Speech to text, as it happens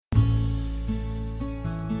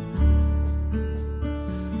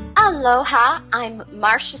Aloha, I'm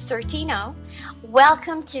Marcia Sortino.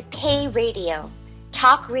 Welcome to Pay Radio,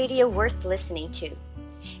 talk radio worth listening to.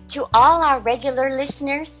 To all our regular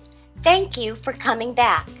listeners, thank you for coming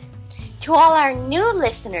back. To all our new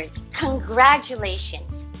listeners,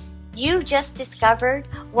 congratulations. You just discovered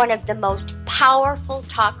one of the most powerful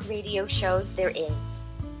talk radio shows there is.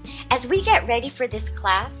 As we get ready for this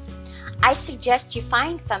class, I suggest you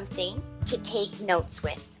find something to take notes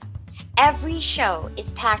with. Every show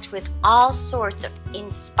is packed with all sorts of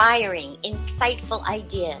inspiring, insightful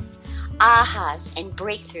ideas, ahas, and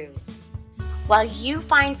breakthroughs. While you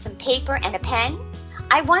find some paper and a pen,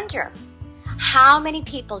 I wonder, how many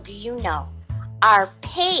people do you know are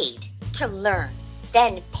paid to learn,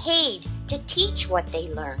 then paid to teach what they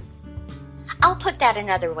learn? I'll put that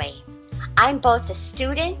another way. I'm both a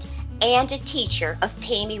student and a teacher of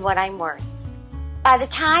Pay Me What I'm Worth. By the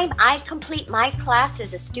time I complete my class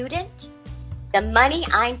as a student, the money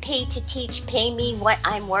I'm paid to teach Pay Me What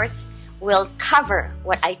I'm Worth will cover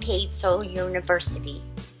what I paid Seoul University,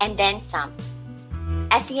 and then some.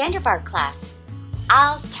 At the end of our class,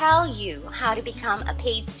 I'll tell you how to become a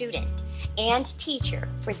paid student and teacher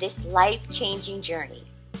for this life-changing journey.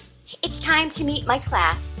 It's time to meet my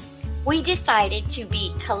class. We decided to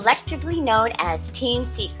be collectively known as Team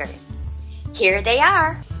Seekers. Here they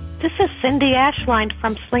are. This is Cindy Ashline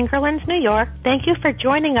from Slingerlands, New York. Thank you for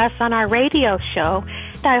joining us on our radio show.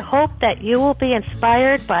 I hope that you will be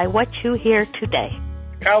inspired by what you hear today.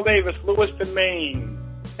 Cal Davis, Lewiston, Maine.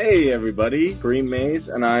 Hey everybody, Kareem Mays,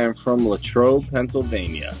 and I am from Latrobe,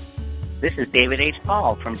 Pennsylvania. This is David H.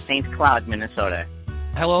 Paul from St. Cloud, Minnesota.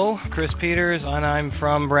 Hello, Chris Peters, and I'm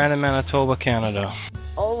from Brandon, Manitoba, Canada.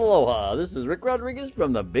 Aloha, this is Rick Rodriguez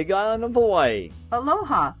from the Big Island of Hawaii.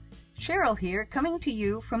 Aloha, Cheryl here, coming to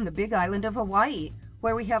you from the Big Island of Hawaii,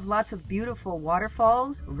 where we have lots of beautiful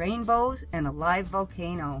waterfalls, rainbows, and a live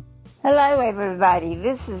volcano. Hello everybody,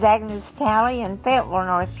 this is Agnes Talley in Fayetteville,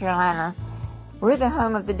 North Carolina. We're the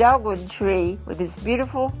home of the dogwood tree with its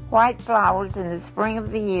beautiful white flowers in the spring of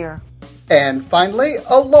the year. And finally,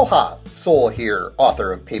 Aloha, Soul here,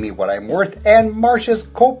 author of Pay Me What I'm Worth and Marcia's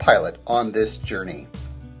co-pilot on this journey.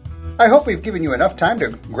 I hope we've given you enough time to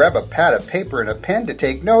grab a pad of paper and a pen to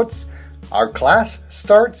take notes. Our class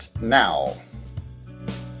starts now.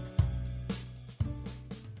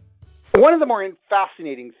 One of the more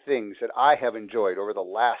fascinating things that I have enjoyed over the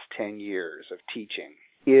last 10 years of teaching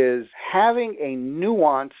is having a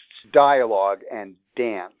nuanced dialogue and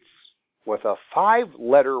dance with a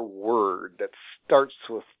 5-letter word that starts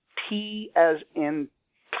with T as in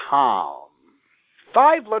Tom.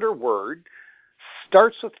 5-letter word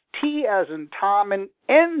starts with T as in Tom and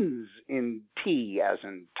ends in T as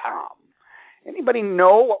in Tom. Anybody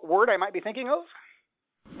know what word I might be thinking of?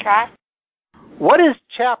 Trust. What is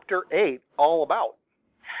Chapter 8 all about?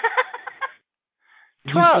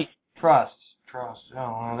 Trust. Trust.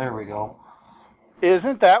 Oh, well, there we go.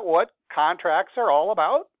 Isn't that what contracts are all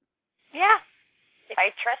about? Yeah. If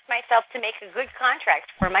I trust myself to make a good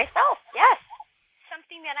contract for myself, yes.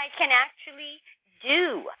 Something that I can actually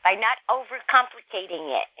do by not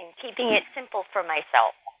overcomplicating it and keeping it simple for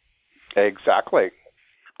myself. Exactly.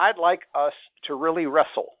 I'd like us to really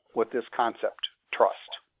wrestle with this concept,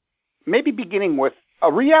 trust. Maybe beginning with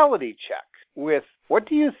a reality check with what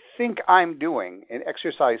do you think I'm doing in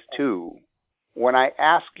exercise 2 when I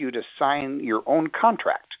ask you to sign your own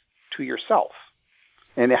contract to yourself?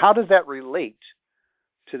 And how does that relate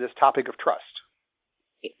to this topic of trust?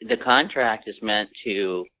 The contract is meant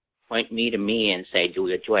to point me to me and say, do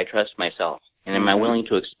I trust myself? And am I willing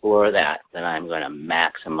to explore that? Then I'm going to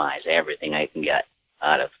maximize everything I can get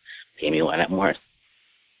out of Pay Me What I'm Worth.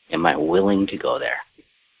 Am I willing to go there?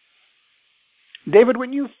 David,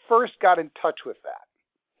 when you first got in touch with that,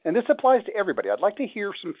 and this applies to everybody, I'd like to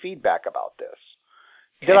hear some feedback about this.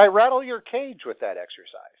 Did I rattle your cage with that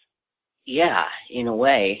exercise? Yeah, in a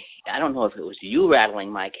way. I don't know if it was you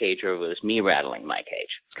rattling my cage or if it was me rattling my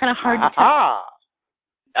cage. It's kind of hard to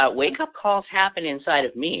tell. Wake-up calls happen inside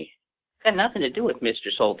of me. It's got nothing to do with Mr.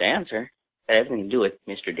 Soul Dancer. It has everything to do with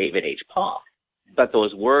Mr. David H. Paul. But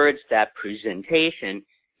those words, that presentation,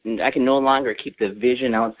 I can no longer keep the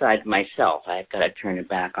vision outside myself. I've got to turn it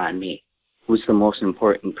back on me. Who's the most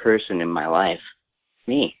important person in my life?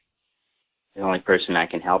 Me. The only person I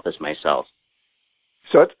can help is myself.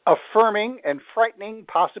 So it's affirming and frightening,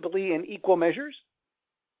 possibly in equal measures?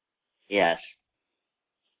 Yes.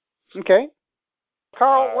 Okay.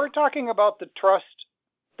 Carl, we're talking about the trust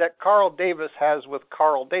that Carl Davis has with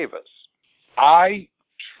Carl Davis. I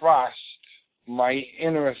trust my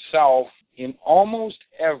inner self in almost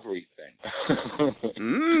everything.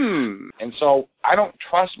 And so I don't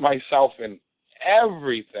trust myself in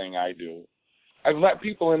everything I do. I've let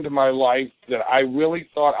people into my life that I really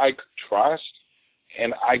thought I could trust,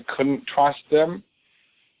 and I couldn't trust them.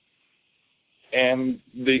 And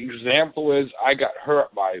the example is I got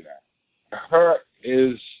hurt by them. Hurt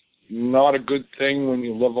is not a good thing when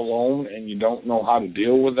you live alone and you don't know how to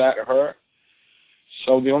deal with that hurt.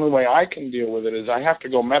 So the only way I can deal with it is I have to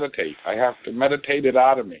go meditate. I have to meditate it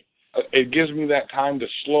out of me. It gives me that time to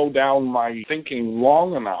slow down my thinking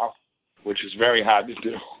long enough, which is very hard to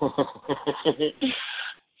do.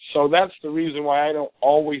 So that's the reason why I don't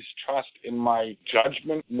always trust in my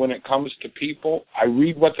judgment when it comes to people. I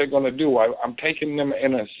read what they're going to do. I'm taking them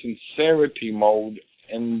in a sincerity mode,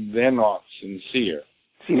 and they're not sincere.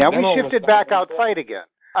 See, now we shifted back outside again.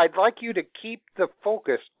 I'd like you to keep the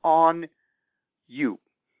focus on you.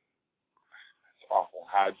 It's awful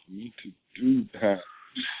hard for me to do that.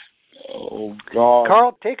 Oh, God.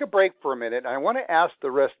 Carl, take a break for a minute. I want to ask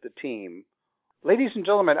the rest of the team, ladies and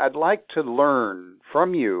gentlemen, I'd like to learn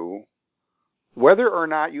from you whether or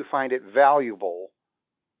not you find it valuable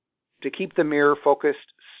to keep the mirror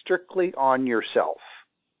focused strictly on yourself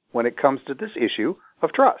when it comes to this issue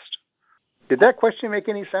of trust. Did that question make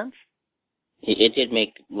any sense? It did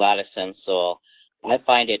make a lot of sense, so I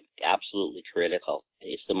find it absolutely critical.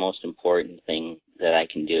 It's the most important thing that I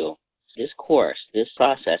can do. This course, this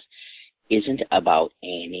process, isn't about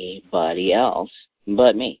anybody else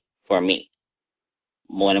but me, for me.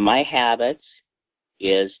 One of my habits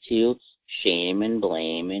is to shame and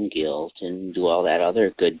blame and guilt and do all that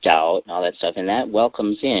other good doubt and all that stuff, and that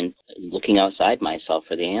welcomes in looking outside myself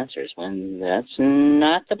for the answers when that's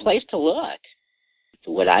not the place to look.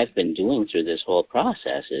 What I've been doing through this whole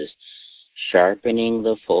process is sharpening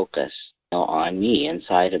the focus on me,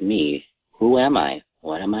 inside of me. Who am I?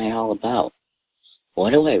 What am I all about? What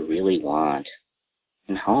do I really want?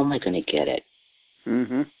 And how am I going to get it?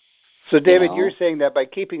 Mm-hmm. So, David, you're saying that by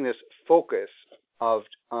keeping this focus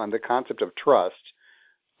on the concept of trust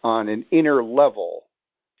on an inner level,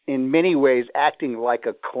 in many ways acting like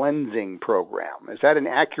a cleansing program. Is that an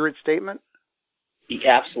accurate statement?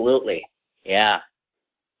 Absolutely, yeah.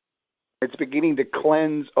 It's beginning to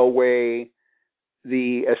cleanse away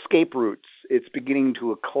the escape routes. It's beginning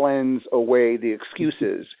to cleanse away the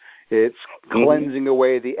excuses. It's cleansing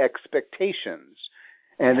away the expectations.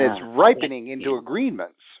 And it's ripening into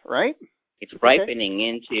agreements, right? It's ripening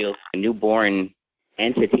into a newborn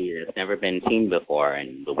entity that's never been seen before,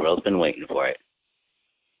 and the world's been waiting for it.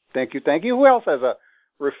 Thank you, thank you. Who else has a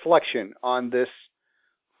reflection on this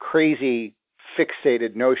crazy,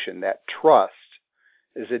 fixated notion that trust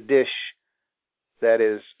is a dish that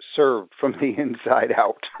is served from the inside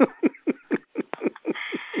out?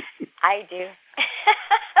 I do.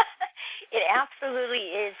 It absolutely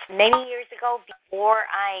is. Many years ago, before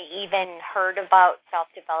I even heard about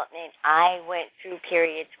self-development, I went through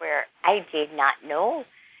periods where I did not know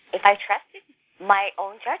if I trusted my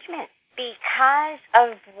own judgment because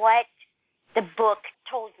of what the book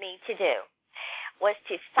told me to do, was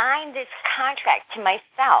to sign this contract to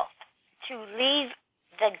myself to leave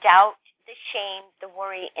the doubt, the shame, the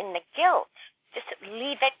worry, and the guilt. Just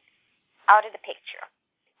leave it out of the picture.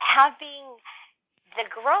 Having the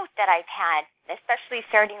growth that I've had, especially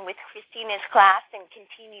starting with Christina's class and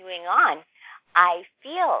continuing on, I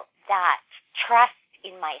feel that trust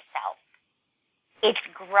in myself. It's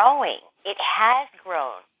growing. It has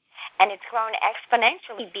grown. And it's grown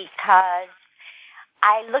exponentially because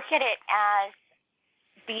I look at it as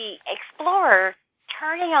the explorer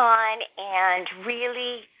turning on and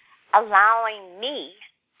really allowing me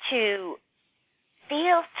to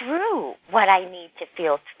feel through what I need to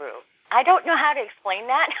feel through. I don't know how to explain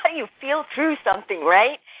that, how you feel through something,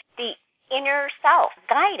 right? The inner self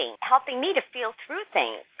guiding, helping me to feel through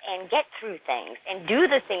things and get through things and do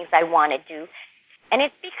the things I want to do. And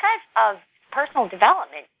it's because of personal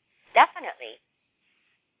development, definitely.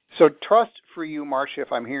 So trust for you, Marcia,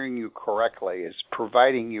 if I'm hearing you correctly, is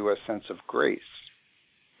providing you a sense of grace.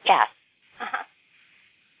 Yes.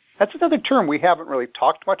 That's another term we haven't really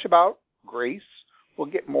talked much about, grace. We'll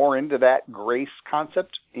get more into that grace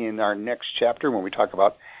concept in our next chapter when we talk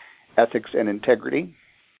about ethics and integrity.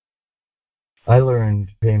 I learned,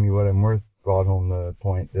 Pay Me What I'm Worth, brought home the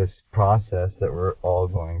point, this process that we're all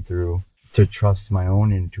going through, to trust my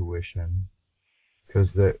own intuition. Because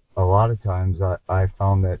a lot of times I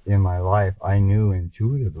found that in my life I knew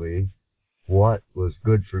intuitively what was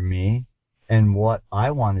good for me and what I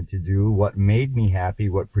wanted to do, what made me happy,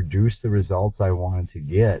 what produced the results I wanted to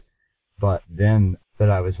get. But then that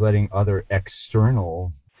I was letting other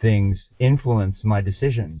external things influence my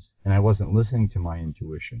decisions, and I wasn't listening to my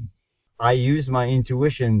intuition. I used my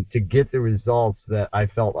intuition to get the results that I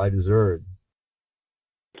felt I deserved.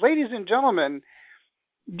 Ladies and gentlemen,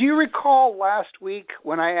 do you recall last week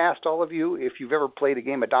when I asked all of you if you've ever played a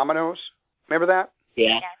game of dominoes? Remember that?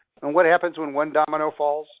 Yeah. And what happens when one domino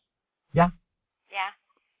falls? Yeah.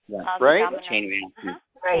 Right? Chain reaction.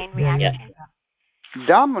 Chain reaction. Yeah.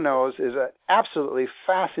 Dominoes is an absolutely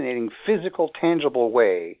fascinating physical, tangible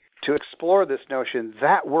way to explore this notion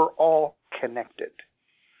that we're all connected.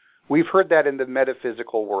 We've heard that in the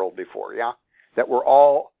metaphysical world before, yeah? That we're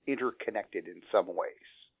all interconnected in some ways.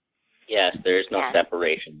 Yes, there is no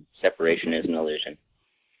separation. Separation is an illusion.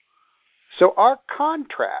 So our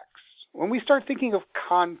contracts, when we start thinking of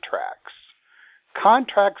contracts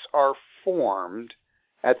are formed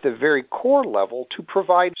at the very core level to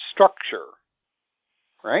provide structure,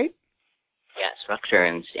 right? Yeah, structure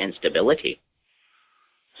and stability.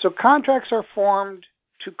 So contracts are formed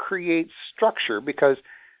to create structure because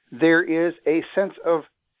there is a sense of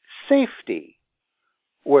safety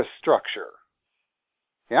with structure.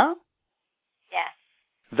 Yeah? Yes.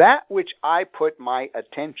 That which I put my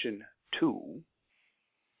attention to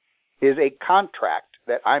is a contract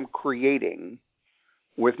that I'm creating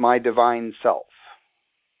with my divine self.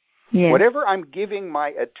 Yes. Whatever I'm giving my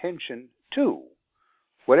attention to,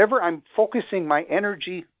 whatever I'm focusing my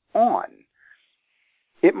energy on,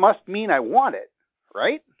 it must mean I want it,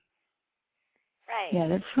 right? Right. Yeah,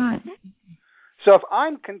 that's right. So if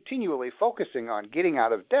I'm continually focusing on getting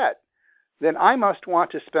out of debt, then I must want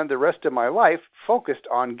to spend the rest of my life focused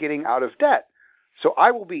on getting out of debt. So I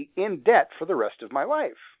will be in debt for the rest of my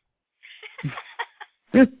life.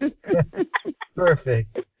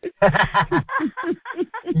 Perfect.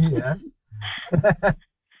 Yeah.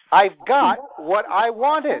 I've got what I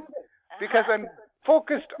wanted because I'm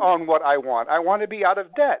focused on what I want. I want to be out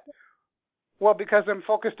of debt. Well, because I'm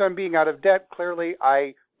focused on being out of debt, clearly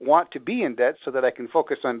I want to be in debt so that I can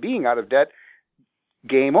focus on being out of debt.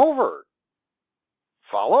 Game over.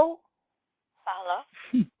 Follow?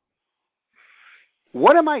 Follow.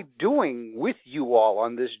 What am I doing with you all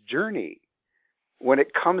on this journey when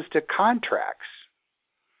it comes to contracts?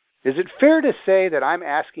 Is it fair to say that I'm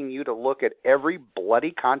asking you to look at every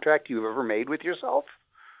bloody contract you've ever made with yourself?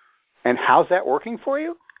 And how's that working for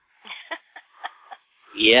you?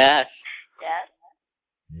 Yes. Yes.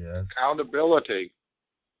 Yes. Accountability.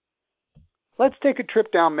 Let's take a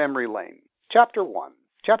trip down memory lane. Chapter 1.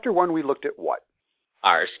 Chapter 1, we looked at what?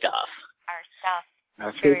 Our stuff. Our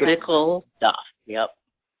stuff. Physical stuff. Yep.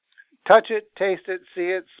 Touch it, taste it, see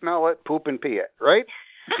it, smell it, poop and pee it, right?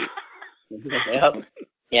 Yep.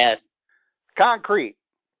 Yes. Concrete.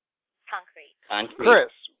 Concrete.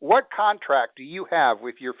 Chris, what contract do you have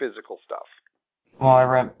with your physical stuff? Well, I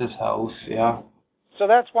rent this house, yeah. So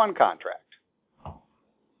that's one contract.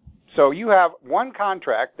 So you have one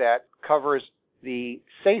contract that covers the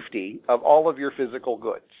safety of all of your physical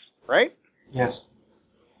goods, right? Yes.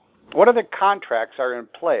 What other contracts are in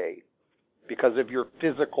play because of your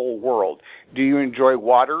physical world? Do you enjoy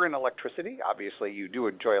water and electricity? Obviously, you do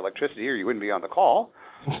enjoy electricity or you wouldn't be on the call.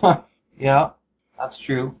 Yeah, that's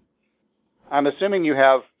true. I'm assuming you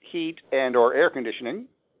have heat and or air conditioning.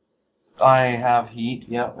 I have heat,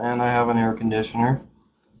 yep, and I have an air conditioner.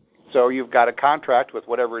 So you've got a contract with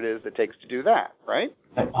whatever it is that takes to do that, right?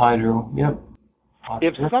 Hydro, yep.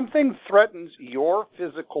 If something threatens your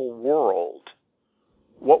physical world,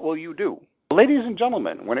 what will you do? Ladies and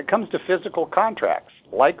gentlemen, when it comes to physical contracts,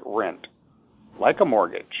 like rent, like a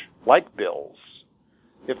mortgage, like bills,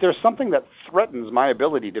 if there's something that threatens my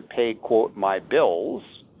ability to pay, quote, my bills,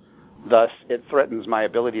 thus it threatens my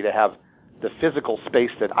ability to have the physical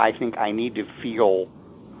space that I think I need to feel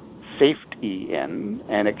safety in,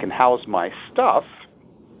 and it can house my stuff,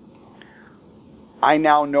 I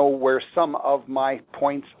now know where some of my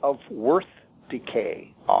points of worth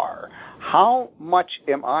decay are. How much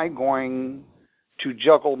am I going to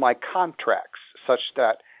juggle my contracts such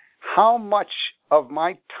that how much of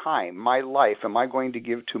my time, my life, am I going to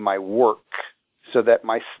give to my work so that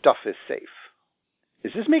my stuff is safe?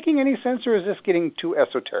 Is this making any sense, or is this getting too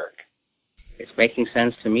esoteric? It's making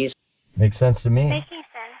sense to me. Makes sense to me. Making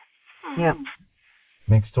sense. Yep.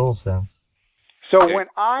 Makes total sense. So when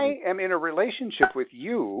I am in a relationship with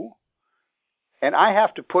you, and I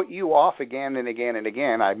have to put you off again and again and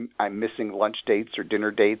again, I'm missing lunch dates or dinner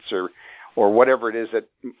dates or whatever it is that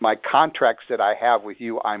my contracts that I have with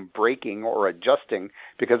you I'm breaking or adjusting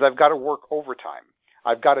because I've got to work overtime.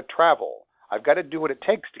 I've got to travel. I've got to do what it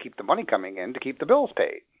takes to keep the money coming in to keep the bills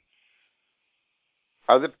paid.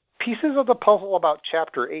 Are the pieces of the puzzle about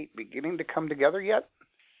Chapter 8 beginning to come together yet?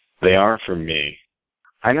 They are for me.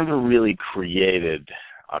 I never really created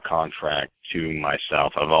a contract to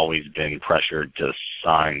myself. I've always been pressured to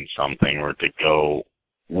sign something or to go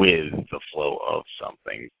with the flow of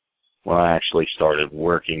something. When I actually started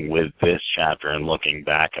working with this chapter and looking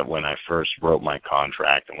back at when I first wrote my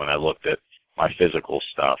contract and when I looked at my physical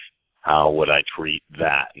stuff, how would I treat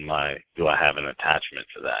that? Do I have an attachment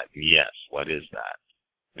to that? Yes, what is that?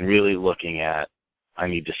 And really looking at, I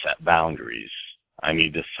need to set boundaries. I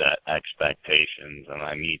need to set expectations, and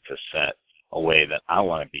I need to set a way that I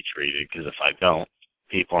want to be treated, because if I don't,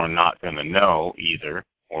 people are not going to know either,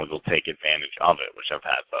 or they'll take advantage of it, which I've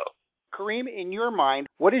had both. Kareem, in your mind,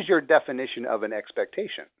 what is your definition of an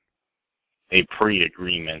expectation? A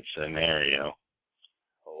pre-agreement scenario.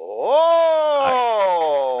 Oh!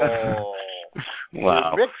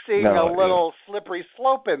 Wow. You're mixing a little slippery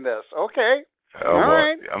slope in this. Okay. All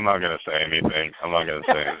right. I'm not going to say anything.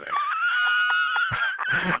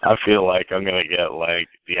 I feel like I'm going to get like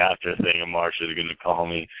the after thing, and Marsha's going to call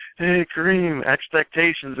me, hey, Kareem,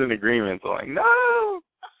 expectations and agreements. I'm like, no.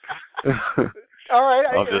 All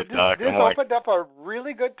right. This opened up a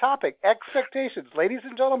really good topic. Expectations. Ladies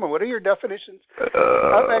and gentlemen, what are your definitions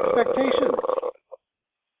of expectations?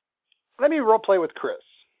 Let me role play with Chris.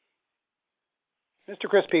 Mr.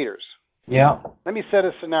 Chris Peters. Yeah. Let me set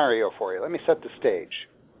a scenario for you. Let me set the stage.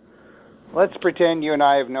 Let's pretend you and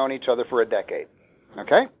I have known each other for a decade.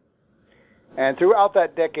 Okay? And throughout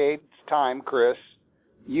that decade's time, Chris,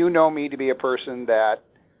 you know me to be a person that,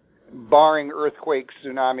 barring earthquakes,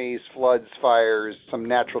 tsunamis, floods, fires, some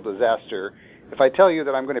natural disaster, if I tell you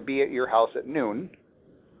that I'm going to be at your house at noon,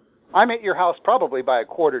 I'm at your house probably by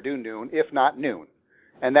 1:45 noon, if not noon.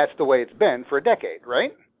 And that's the way it's been for a decade,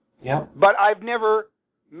 right? Yeah. But I've never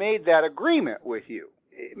made that agreement with you.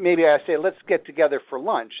 Maybe I say, let's get together for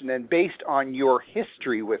lunch, and then based on your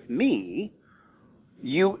history with me,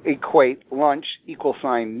 you equate lunch =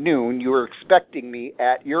 noon. You were expecting me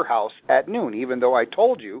at your house at noon, even though I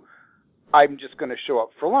told you I'm just going to show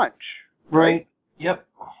up for lunch. Right. Yep.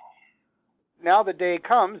 Now the day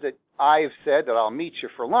comes that I've said that I'll meet you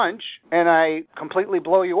for lunch, and I completely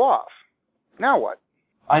blow you off. Now what?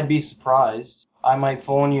 I'd be surprised. I might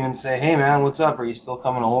phone you and say, hey, man, what's up? Are you still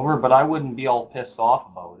coming over? But I wouldn't be all pissed off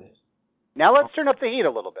about it. Now let's turn up the heat a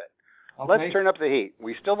little bit. Okay. Let's turn up the heat.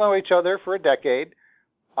 We still know each other for a decade.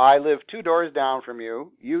 I live 2 doors down from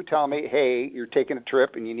you. You tell me, hey, you're taking a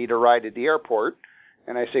trip and you need a ride to the airport.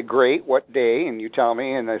 And I say, great, what day? And you tell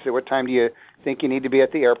me. And I say, what time do you think you need to be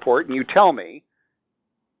at the airport? And you tell me.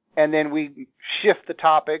 And then we shift the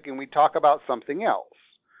topic and we talk about something else.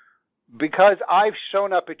 Because I've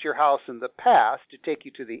shown up at your house in the past to take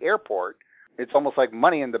you to the airport, it's almost like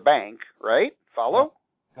money in the bank, right? Follow?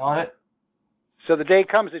 Got it. So the day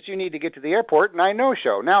comes that you need to get to the airport, and I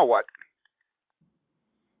no-show. Now what?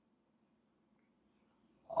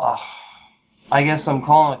 I guess I'm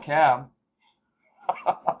calling a cab.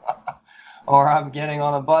 Or I'm getting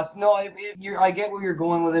on a bus. No, I get where you're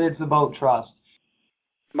going with it. It's about trust.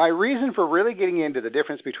 My reason for really getting into the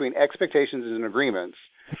difference between expectations and agreements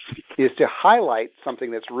is to highlight something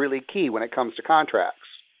that's really key when it comes to contracts.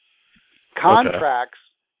 Contracts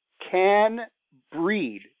can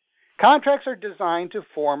breed. Contracts are designed to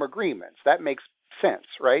form agreements. That makes sense,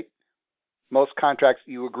 right? Most contracts,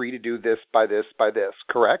 you agree to do this, by this,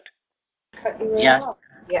 correct? Yeah.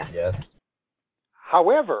 Yes.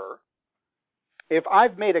 However, if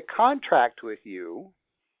I've made a contract with you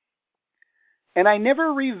and I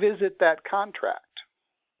never revisit that contract,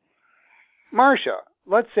 Marcia,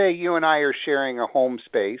 let's say you and I are sharing a home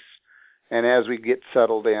space, and as we get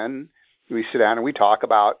settled in, we sit down and we talk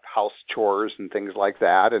about house chores and things like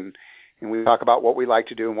that, and we talk about what we like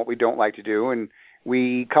to do and what we don't like to do, and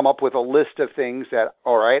we come up with a list of things that,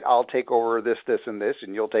 all right, I'll take over this, this, and this,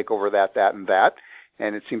 and you'll take over that, that, and that.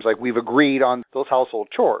 And it seems like we've agreed on those household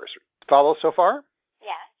chores. Follow so far?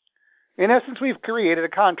 Yes. In essence, we've created a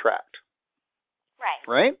contract. Right.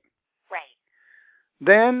 Right? Right.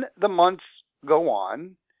 Then the months go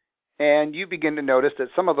on, and you begin to notice that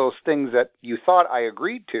some of those things that you thought I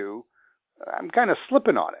agreed to, I'm kind of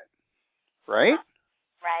slipping on it. Right?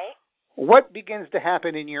 Right. What begins to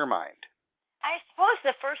happen in your mind? I suppose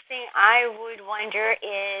the first thing I would wonder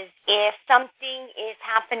is if something is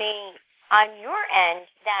happening on your end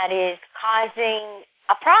that is causing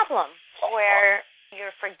a problem where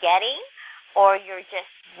you're forgetting or you're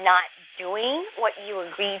just not doing what you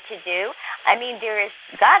agreed to do. I mean, there has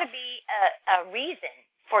got to be a reason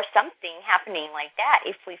for something happening like that.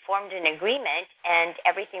 If we formed an agreement and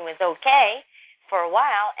everything was okay for a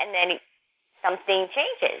while and then something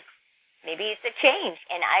changes. Maybe it's a change,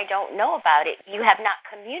 and I don't know about it. You have not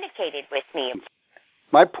communicated with me.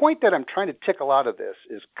 My point that I'm trying to tickle out of this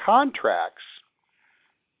is contracts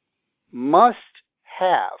must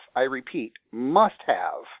have, I repeat, must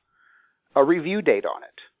have a review date on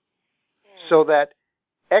it so that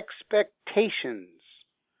expectations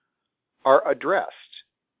are addressed.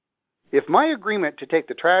 If my agreement to take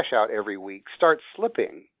the trash out every week starts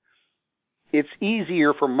slipping, it's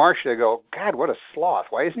easier for Marcia to go, God, what a sloth.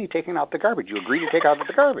 Why isn't he taking out the garbage? You agreed to take out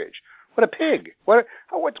the garbage. What a pig. What?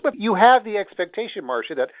 You have the expectation,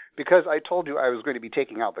 Marcia, that because I told you I was going to be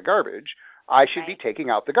taking out the garbage, I should be taking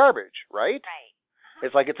out the garbage, right? Right.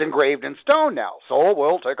 It's like it's engraved in stone now. So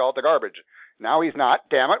we'll take out the garbage. Now he's not.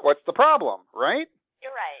 Damn it. What's the problem? Right?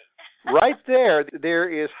 You're right. Right there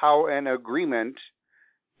is how an agreement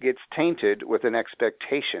gets tainted with an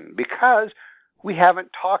expectation because we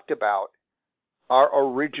haven't talked about our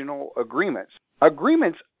original agreements.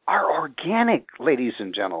 Agreements are organic, ladies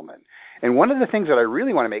and gentlemen. And one of the things that I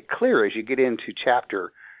really want to make clear as you get into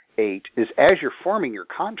Chapter 8 is as you're forming your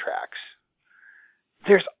contracts,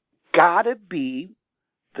 there's got to be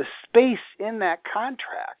the space in that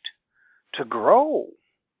contract to grow,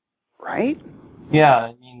 right? Yeah,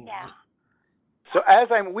 I mean... Yeah. So as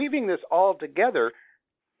I'm weaving this all together,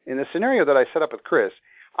 in the scenario that I set up with Chris,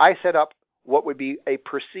 I set up what would be a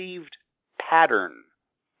perceived pattern.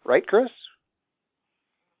 Right, Chris?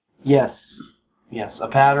 Yes. Yes, a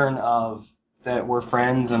pattern of that we're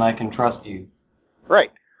friends and I can trust you.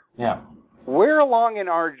 Right. Yeah. Where along in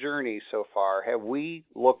our journey so far have we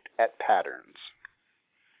looked at patterns?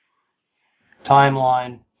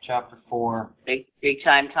 Timeline, Chapter 4. Big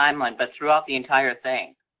time timeline, but throughout the entire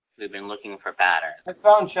thing, we've been looking for patterns. I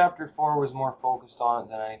found Chapter 4 was more focused on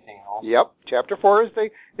it than anything else. Yep. Chapter 4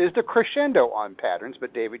 is the crescendo on patterns,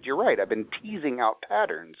 but David, you're right. I've been teasing out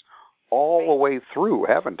patterns all the way through,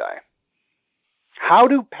 haven't I? How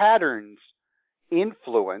do patterns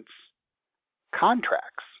influence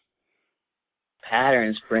contracts?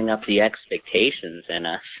 Patterns bring up the expectations in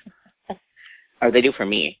us. Or they do for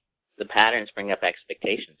me. The patterns bring up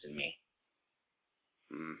expectations in me.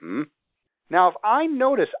 Mm-hmm. Now, if I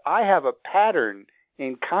notice I have a pattern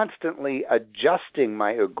in constantly adjusting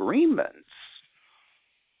my agreements,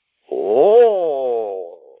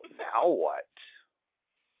 now what?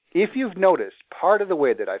 If you've noticed, part of the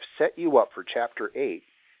way that I've set you up for Chapter 8,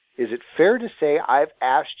 is it fair to say I've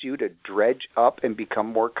asked you to dredge up and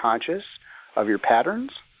become more conscious of your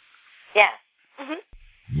patterns? Yes.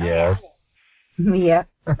 Mm-hmm. Yes. Yeah.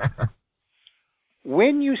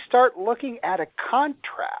 When you start looking at a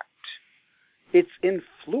contract, it's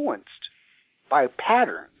influenced by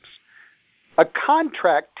patterns. A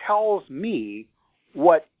contract tells me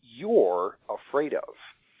what you're afraid of.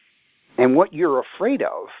 And what you're afraid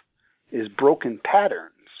of is broken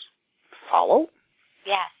patterns. Follow?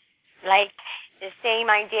 Yes. Like the same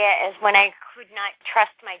idea as when I could not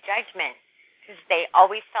trust my judgment because they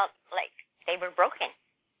always felt like they were broken.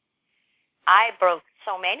 I broke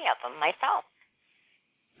so many of them myself.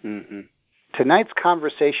 Mm-hmm. Tonight's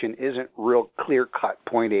conversation isn't real clear-cut,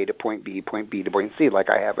 point A to point B to point C, like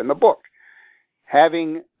I have in the book.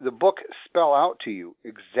 Having the book spell out to you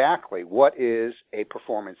exactly what is a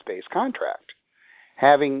performance-based contract,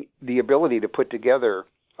 having the ability to put together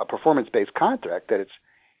a performance-based contract that it's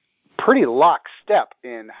pretty lockstep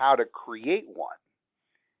in how to create one,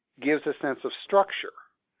 gives a sense of structure.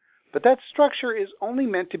 But that structure is only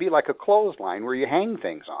meant to be like a clothesline where you hang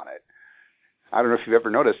things on it. I don't know if you've ever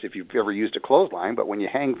noticed, if you've ever used a clothesline, but when you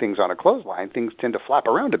hang things on a clothesline, things tend to flap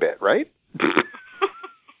around a bit, right?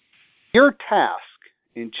 Your task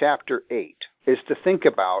in Chapter 8 is to think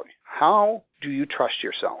about how do you trust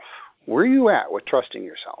yourself? Where are you at with trusting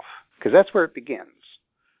yourself? Because that's where it begins.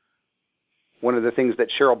 One of the things that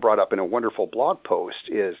Cheryl brought up in a wonderful blog post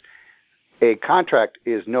is a contract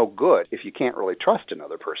is no good if you can't really trust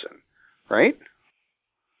another person, right?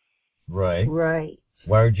 Right. Right.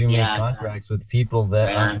 Why would you make contracts with people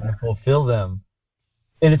that aren't going to fulfill them?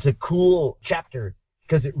 And it's a cool chapter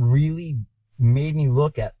because it really made me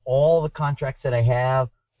look at all the contracts that I have,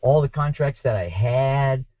 all the contracts that I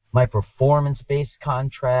had, my performance-based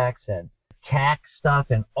contracts and tax stuff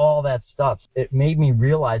and all that stuff. It made me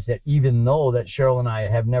realize that even though that Cheryl and I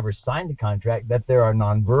have never signed a contract, that there are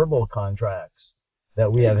nonverbal contracts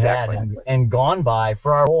that we have had and gone by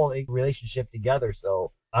for our whole relationship together.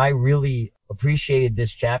 So I really appreciated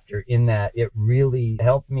this chapter in that it really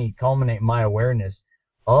helped me culminate my awareness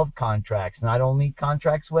of contracts, not only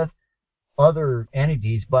contracts with other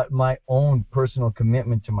entities, but my own personal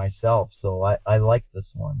commitment to myself. So I like this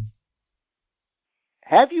one.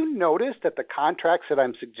 Have you noticed that the contracts that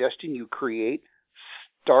I'm suggesting you create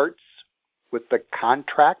starts with the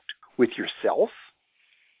contract with yourself?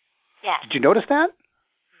 Yeah. Did you notice that?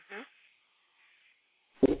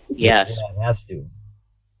 Mm-hmm. Yes. Yeah, it has to.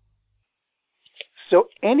 So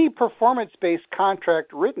any performance-based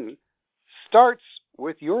contract written starts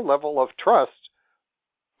with your level of trust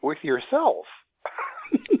with yourself.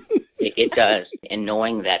 It does. And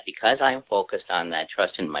knowing that because I'm focused on that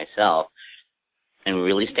trust in myself and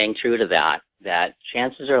really staying true to that, that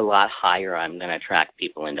chances are a lot higher I'm going to attract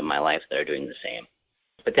people into my life that are doing the same.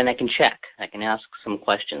 But then I can check. I can ask some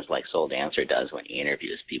questions like Soul Dancer does when he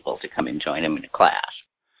interviews people to come and join him in a class.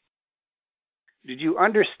 Did you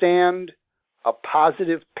understand a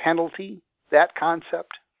positive penalty, that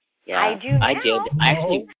concept? Yeah, I do now. I did.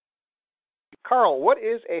 Actually, Carl, what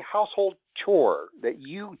is a household chore that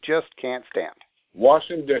you just can't stand?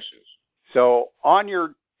 Washing dishes. So on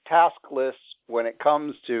your task list, when it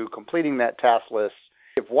comes to completing that task list,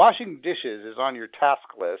 if washing dishes is on your task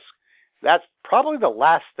list, that's probably the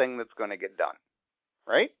last thing that's going to get done,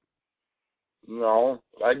 right? No,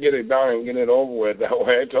 I get it done and get it over with. That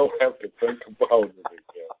way I don't have to think about it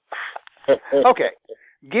again. Okay.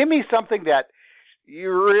 Give me something that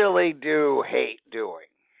you really do hate doing.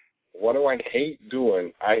 What do I hate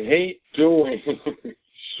doing? I hate doing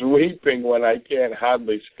sweeping when I can't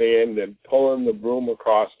hardly stand and pulling the broom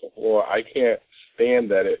across the floor. I can't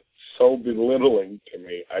stand that. It's so belittling to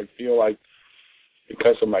me. I feel like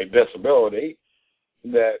because of my disability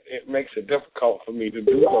that it makes it difficult for me to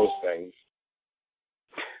do those things.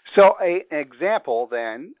 So an example,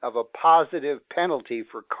 then, of a positive penalty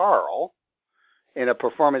for Carl in a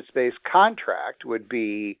performance-based contract would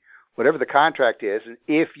be whatever the contract is, and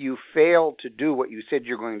if you fail to do what you said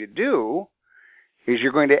you're going to do, is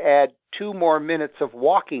you're going to add 2 more minutes of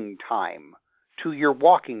walking time to your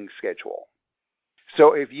walking schedule.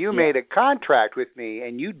 So if you made a contract with me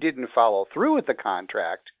and you didn't follow through with the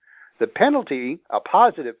contract, the penalty, a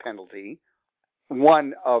positive penalty,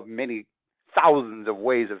 one of many thousands of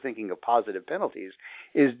ways of thinking of positive penalties,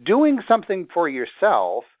 is doing something for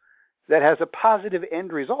yourself that has a positive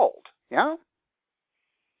end result. Yeah?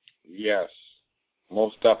 Yes,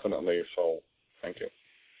 most definitely so. Thank you.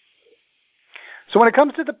 So when it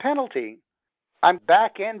comes to the penalty, I'm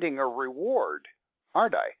back-ending a reward,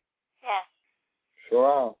 aren't I? Yes.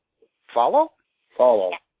 Sure. Follow?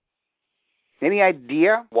 Follow. Any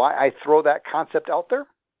idea why I throw that concept out there?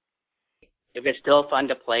 if it's still fun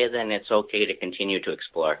to play, then it's okay to continue to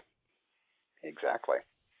explore. Exactly.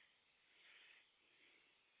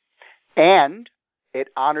 And it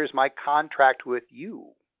honors my contract with you.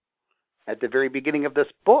 At the very beginning of this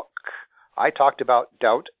book, I talked about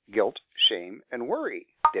doubt, guilt, shame, and worry.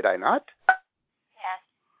 Did I not?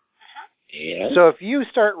 Yes. So if you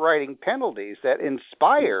start writing penalties that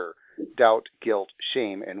inspire doubt, guilt,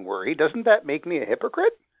 shame, and worry, doesn't that make me a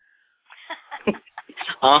hypocrite?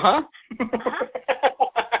 Uh-huh.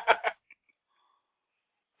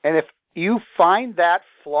 And if you find that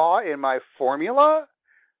flaw in my formula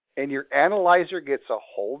and your analyzer gets a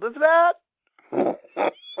hold of that,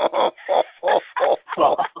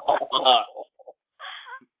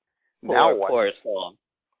 now what? Poor soul.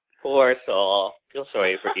 Poor soul. Feel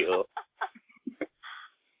sorry for you.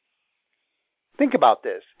 Think about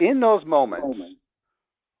this. In those moments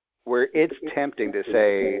where it's tempting to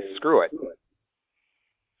say, screw it,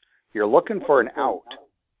 you're looking for an out,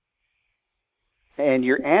 and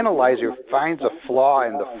your analyzer finds a flaw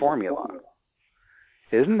in the formula.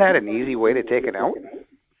 Isn't that an easy way to take it out?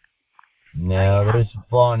 No, there's a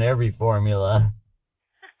flaw in every formula.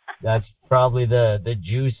 That's probably the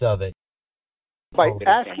juice of it. By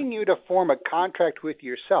asking you to form a contract with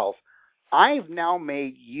yourself, I've now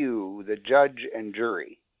made you the judge and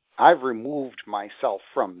jury. I've removed myself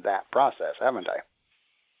from that process, haven't I?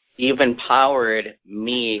 You've empowered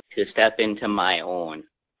me to step into my own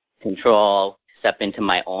control, step into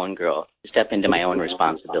my own growth, step into my own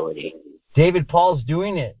responsibility. David Paul's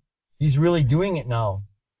doing it. He's really doing it now.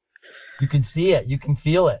 You can see it. You can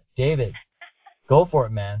feel it. David, go for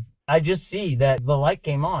it, man. I just see that the light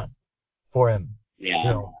came on for him. Yeah. You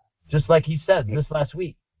know, just like he said this last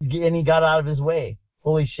week. And he got out of his way.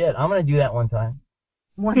 Holy shit. I'm going to do that one time.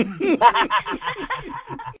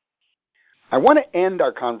 I want to end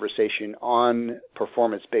our conversation on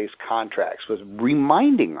performance-based contracts with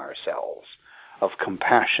reminding ourselves of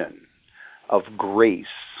compassion, of grace,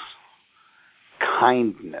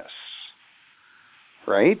 kindness,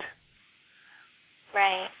 right?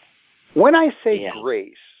 Right. When I say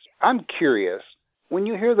grace, I'm curious, when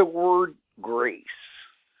you hear the word grace,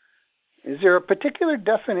 is there a particular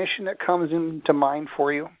definition that comes into mind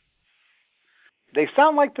for you? They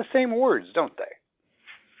sound like the same words, don't they?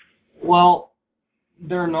 Well,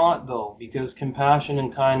 they're not, though, because compassion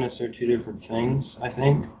and kindness are two different things, I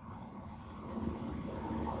think.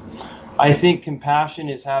 I think compassion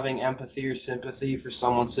is having empathy or sympathy for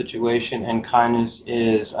someone's situation, and kindness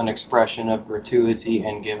is an expression of gratuity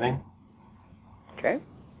and giving. Okay.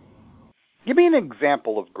 Give me an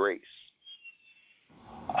example of grace.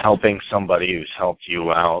 Helping somebody who's helped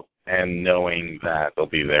you out and knowing that they'll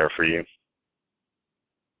be there for you.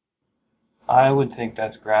 I would think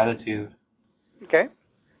that's gratitude. Okay.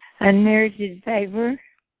 Unmerited favor.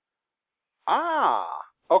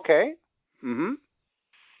 Okay. Mm-hmm.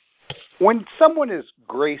 When someone is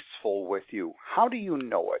graceful with you, how do you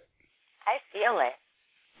know it? I feel it.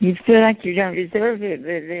 You feel like you don't deserve it, but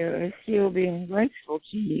they're still being grateful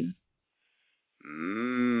to you.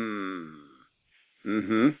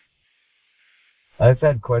 Mm-hmm. I've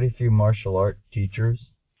had quite a few martial art teachers,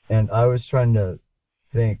 and I was trying to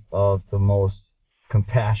think of the most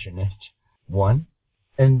compassionate one.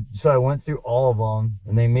 And so I went through all of them,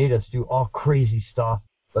 and they made us do all crazy stuff.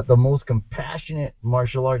 But the most compassionate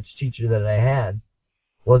martial arts teacher that I had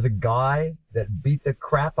was a guy that beat the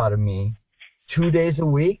crap out of me 2 days a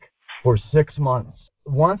week for 6 months.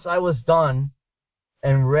 Once I was done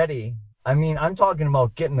and ready, I mean, I'm talking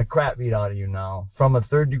about getting the crap beat out of you now from a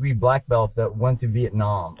 3rd-degree black belt that went to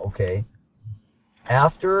Vietnam, okay?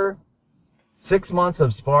 After 6 months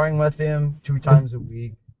of sparring with him 2 times a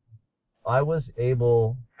week, I was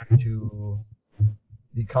able to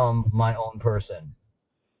become my own person.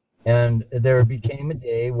 And there became a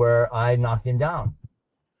day where I knocked him down.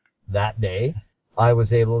 That day, I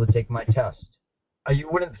was able to take my test. You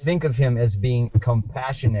wouldn't think of him as being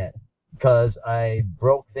compassionate because I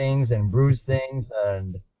broke things and bruised things,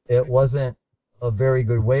 and it wasn't a very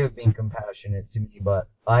good way of being compassionate to me, but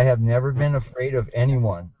I have never been afraid of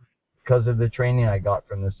anyone because of the training I got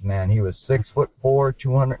from this man. He was 6'4",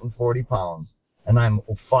 240 pounds, and I'm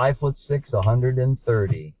 5'6",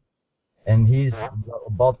 130. And he's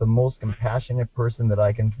about the most compassionate person that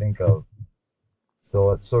I can think of.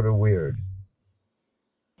 So it's sort of weird.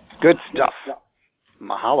 Good stuff.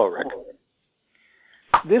 Mahalo, Rick.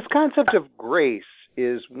 This concept of grace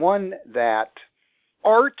is one that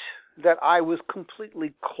I was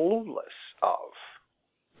completely clueless of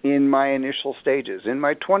in my initial stages. In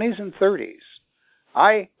my 20s and 30s,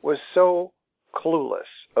 I was so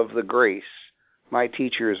clueless of the grace my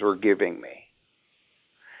teachers were giving me.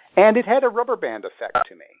 And it had a rubber band effect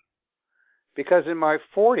to me. Because in my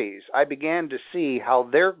 40s, I began to see how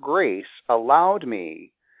their grace allowed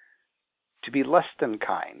me to be less than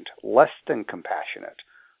kind, less than compassionate,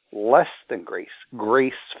 less than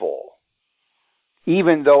graceful.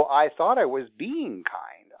 Even though I thought I was being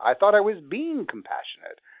kind, I thought I was being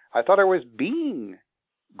compassionate, I thought I was being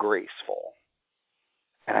graceful.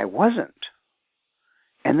 And I wasn't.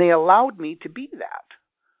 And they allowed me to be that,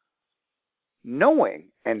 knowing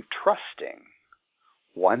and trusting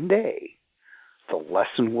one day the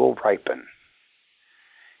lesson will ripen.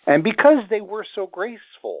 And because they were so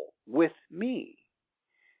graceful with me,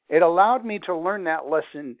 it allowed me to learn that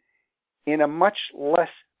lesson in a much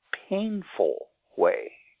less painful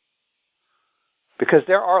way. Because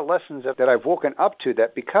there are lessons that I've woken up to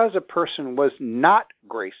that because a person was not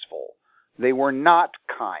graceful, they were not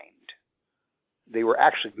kind, they were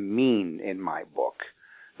actually mean in my book.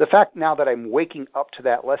 The fact now that I'm waking up to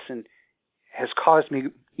that lesson has caused me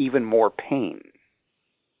even more pain.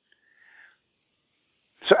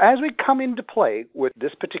 So as we come into play with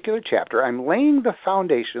this particular chapter, I'm laying the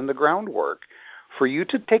foundation, the groundwork, for you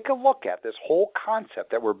to take a look at this whole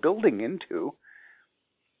concept that we're building into,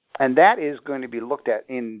 and that is going to be looked at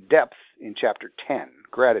in depth in Chapter 10,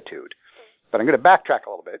 Gratitude. But I'm going to backtrack a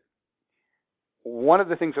little bit. One of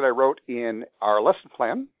the things that I wrote in our lesson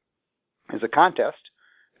plan is a contest,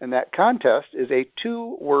 and that contest is a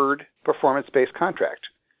 2-word performance-based contract.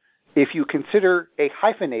 If you consider a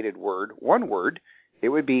hyphenated word, one word, it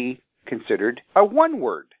would be considered a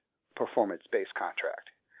 1-word performance-based contract.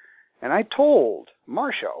 And I told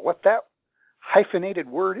Marcia what that hyphenated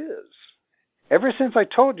word is. Ever since I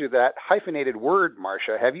told you that hyphenated word,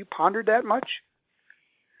 Marcia, have you pondered that much?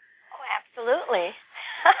 Oh, absolutely.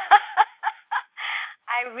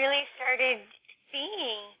 I really started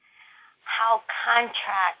seeing how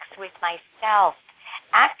contracts with myself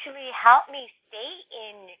actually help me stay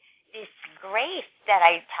in this grace that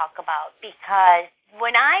I talk about, because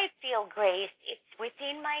when I feel grace, it's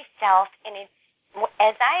within myself, and it's,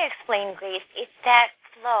 as I explain grace, it's that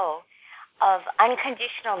flow of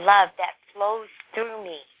unconditional love that flows through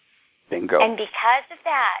me. Bingo. And because of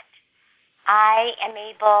that, I am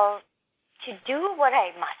able to do what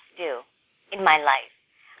I must do in my life.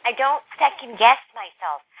 I don't second guess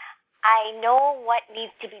myself. I know what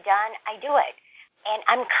needs to be done. I do it. And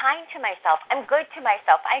I'm kind to myself. I'm good to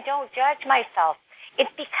myself. I don't judge myself.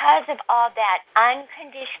 It's because of all that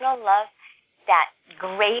unconditional love that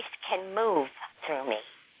grace can move through me.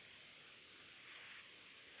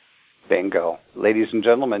 Bingo. Ladies and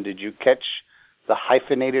gentlemen, did you catch the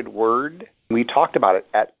hyphenated word? We talked about it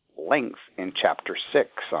at length in Chapter 6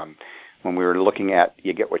 when we were looking at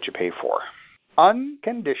You Get What You Pay For.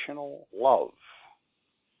 Unconditional love.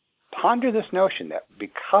 Ponder this notion that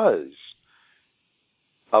because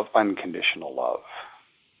of unconditional love,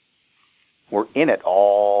 we're in it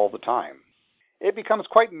all the time. It becomes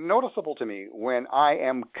quite noticeable to me when I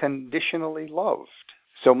am conditionally loved.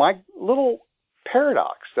 So my little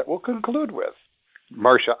paradox that we'll conclude with,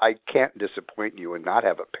 Marcia, I can't disappoint you and not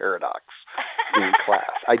have a paradox in class.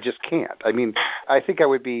 I just can't. I mean, I think I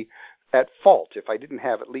would be at fault if I didn't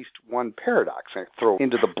have at least one paradox I throw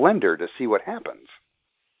into the blender to see what happens.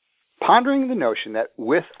 Pondering the notion that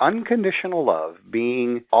with unconditional love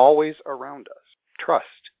being always around us,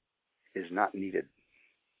 trust is not needed.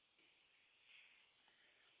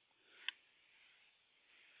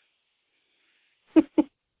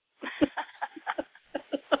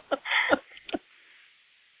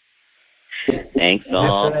 Thanks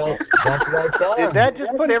all. That's what I thought. Did that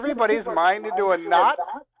just put everybody's mind into a knot?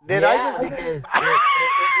 Did I just... Because if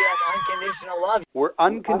you have unconditional love. We're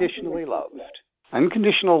unconditionally loved.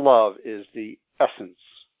 Unconditional love is the essence,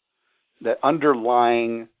 the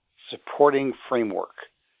underlying supporting framework.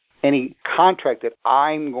 Any contract that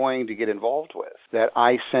I'm going to get involved with that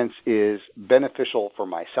I sense is beneficial for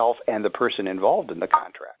myself and the person involved in the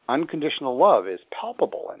contract. Unconditional love is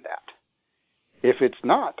palpable in that. If it's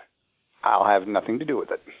not, I'll have nothing to do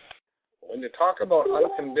with it. When you talk about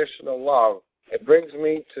unconditional love, it brings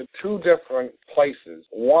me to two different places.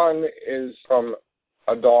 One is from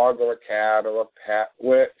a dog or a cat or a pet,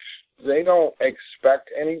 which they don't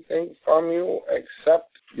expect anything from you except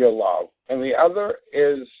your love. And the other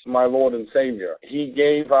is my Lord and Savior. He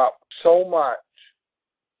gave up so much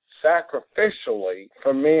sacrificially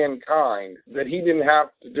for mankind that he didn't have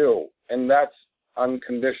to do. And that's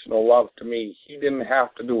unconditional love to me. He didn't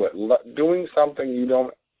have to do it. Doing something you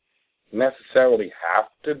don't necessarily have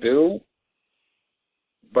to do,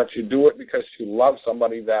 but you do it because you love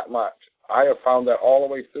somebody that much. I have found that all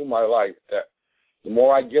the way through my life, that the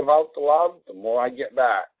more I give out the love, the more I get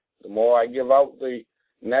back. The more I give out the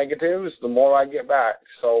negatives, the more I get back.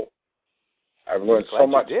 So I've learned so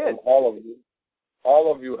much from all of you.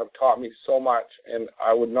 All of you have taught me so much, and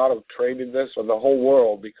I would not have traded this for the whole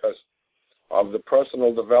world because of the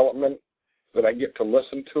personal development that I get to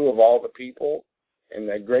listen to of all the people and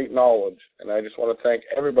their great knowledge. And I just want to thank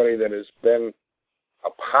everybody that has been a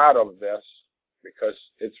part of this, because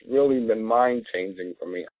it's really been mind-changing for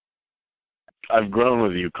me. I've grown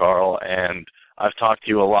with you, Carl, and I've talked to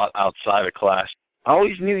you a lot outside of class. I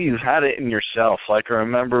always knew you had it in yourself. Like I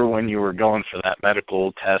remember when you were going for that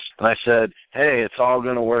medical test, and I said, hey, it's all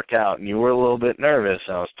going to work out. And you were a little bit nervous,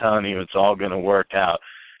 and I was telling you it's all going to work out.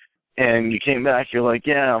 And you came back, you're like,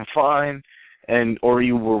 yeah, I'm fine. Or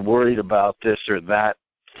you were worried about this or that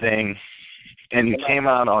thing, and you came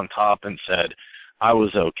out on top and said, I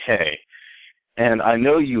was okay. And I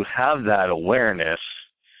know you have that awareness.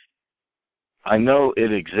 I know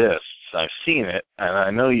it exists. I've seen it, and I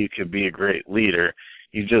know you could be a great leader.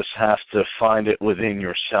 You just have to find it within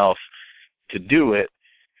yourself to do it,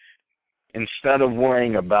 instead of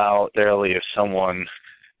worrying about barely if someone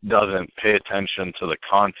doesn't pay attention to the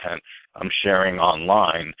content I'm sharing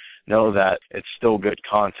online. Know that it's still good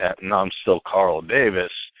content, and I'm still Carl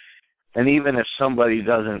Davis. And even if somebody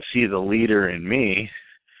doesn't see the leader in me,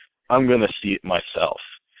 I'm going to see it myself.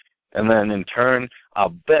 And then in turn, I'll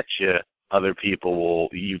bet other people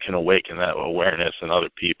you can awaken that awareness, and other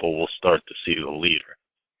people will start to see the leader.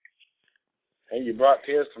 Hey, you brought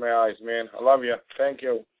tears to my eyes, man. I love you. Thank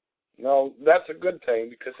you. No, that's a good thing,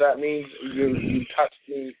 because that means you touched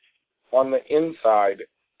me on the inside.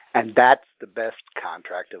 And that's the best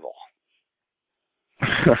contract of all.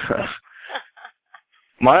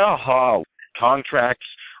 My aha contracts,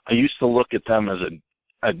 I used to look at them as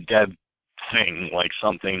a dead thing, like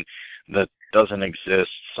something that doesn't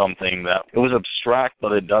exist, something that it was abstract,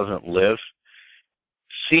 but it doesn't live.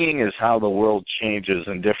 Seeing is how the world changes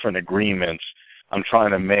in different agreements I'm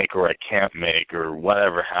trying to make or I can't make or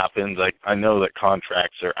whatever happens. I know that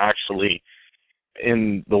contracts are actually,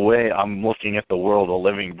 in the way I'm looking at the world, a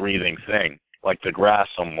living, breathing thing, like the grass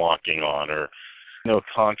I'm walking on, or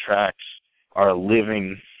contracts are a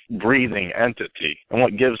living, breathing entity. And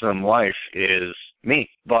what gives them life is me,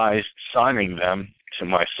 by signing them to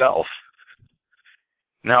myself.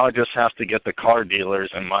 Now I just have to get the car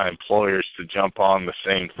dealers and my employers to jump on the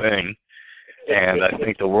same thing, and I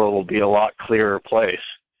think the world will be a lot clearer place.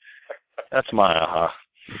 That's my aha.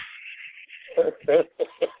 Thank you.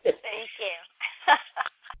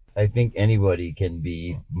 I think anybody can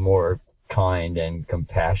be more kind and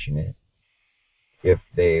compassionate if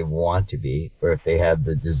they want to be, or if they have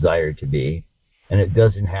the desire to be. And it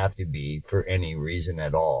doesn't have to be for any reason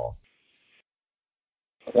at all.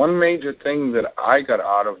 One major thing that I got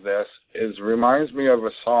out of this reminds me of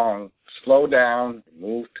a song, slow down,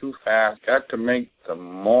 move too fast, got to make the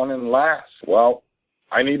morning last. Well,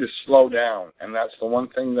 I need to slow down, and that's the one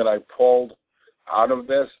thing that I pulled out of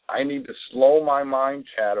this. I need to slow my mind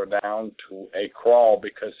chatter down to a crawl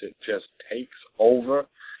because it just takes over,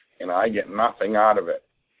 and I get nothing out of it.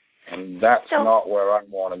 And that's not where I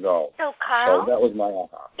want to go. So, Carl, that was my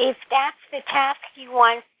aha. If that's the task you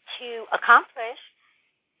want to accomplish,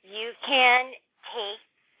 you can take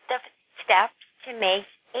the steps to make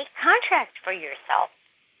a contract for yourself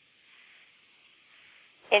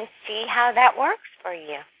and see how that works for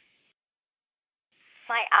you.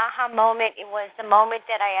 My aha moment, it was the moment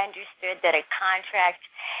that I understood that a contract,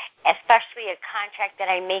 especially a contract that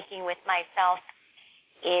I'm making with myself,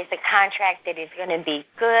 is a contract that is going to be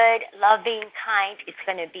good, loving, kind. It's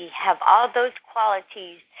going to have all those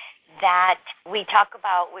qualities that we talk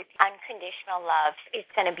about with unconditional love. It's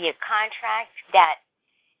going to be a contract that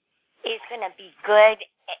is going to be good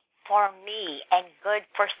for me and good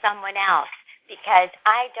for someone else, because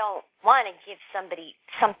I don't want to give somebody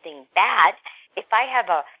something bad. If I have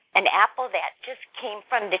an apple that just came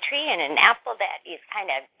from the tree and an apple that is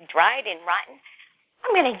kind of dried and rotten,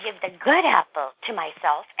 I'm going to give the good apple to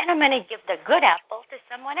myself, and I'm going to give the good apple to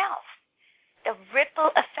someone else. The ripple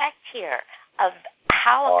effect here of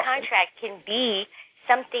how a contract can be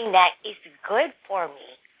something that is good for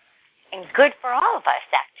me and good for all of us,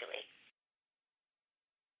 actually.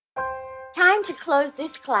 Time to close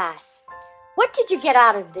this class. What did you get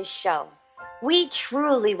out of this show? We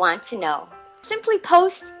truly want to know. Simply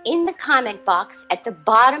post in the comment box at the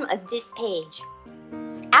bottom of this page.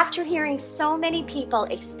 After hearing so many people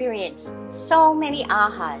experience so many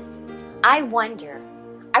ahas, I wonder,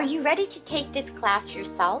 are you ready to take this class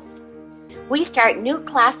yourself? We start new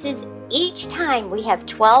classes each time we have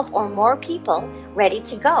 12 or more people ready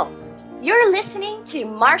to go. You're listening to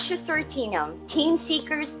Marcia Sortino, Team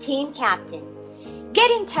Seekers Team Captain.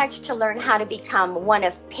 Get in touch to learn how to become one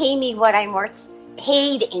of Pay Me What I'm Worth's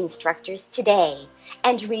paid instructors today.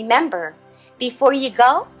 And remember, before you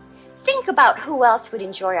go, think about who else would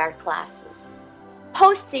enjoy our classes.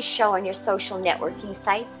 Post this show on your social networking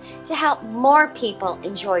sites to help more people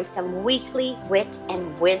enjoy some weekly wit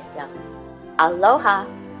and wisdom. Aloha.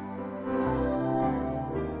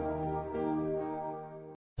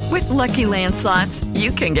 With Lucky Land Slots,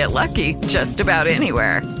 you can get lucky just about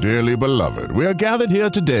anywhere. Dearly beloved, we are gathered here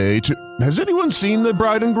today to... Has anyone seen the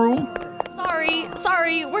bride and groom?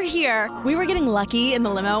 Sorry, we're here. We were getting lucky in the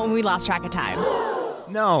limo and we lost track of time.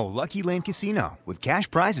 No, Lucky Land Casino, with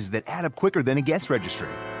cash prizes that add up quicker than a guest registry.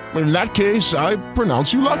 In that case, I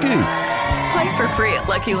pronounce you lucky. Play for free at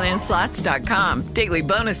LuckyLandSlots.com. Daily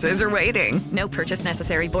bonuses are waiting. No purchase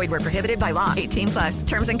necessary. Void where prohibited by law. 18+.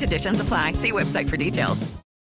 Terms and conditions apply. See website for details.